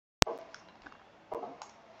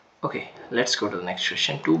Okay, let's go to the next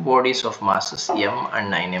question. Two bodies of masses m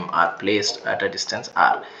and 9m are placed at a distance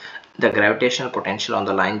r. The gravitational potential on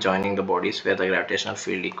the line joining the bodies where the gravitational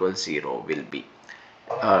field equals 0 will be.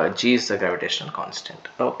 G is the gravitational constant.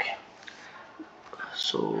 Okay,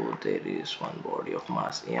 so there is one body of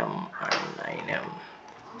mass m and 9m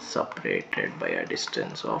separated by a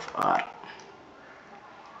distance of r,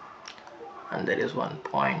 and there is one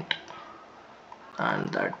point, and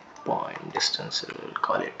that point distance we will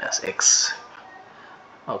call it as x.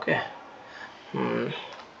 Okay,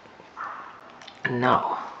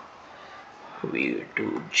 now we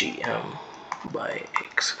do gm by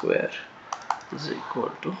x square is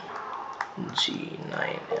equal to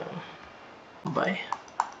g9m by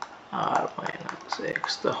r minus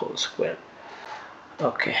x the whole square.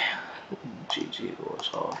 Okay, g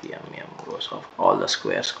goes off, m goes off, all the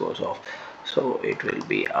squares goes off, so it will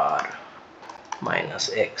be r minus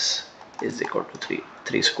x is equal to 3.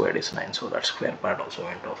 3 squared is 9, so that square part also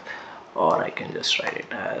went off. Or I can just write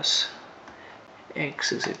it as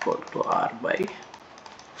x is equal to r by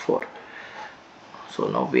 4. So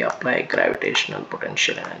now we apply gravitational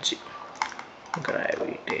potential energy.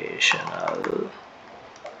 Gravitational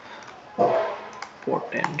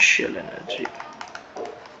potential energy.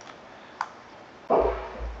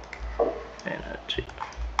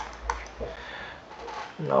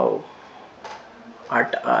 Now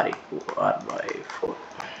at r equal r by 4,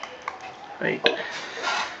 right?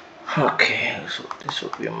 Okay, so this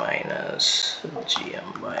would be minus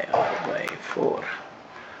gm by r by 4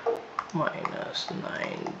 minus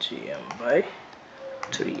 9gm by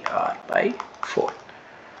 3r by 4.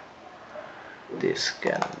 This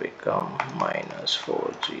can become minus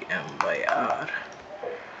 4gm by r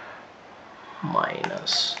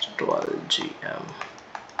minus 12gm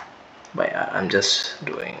by r. I'm just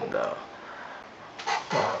doing the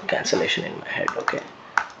cancellation in my head. Okay,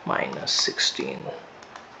 minus 16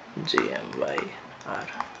 gm by r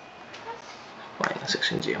minus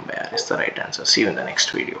 16 gm by r is the right answer. See you in the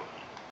next video.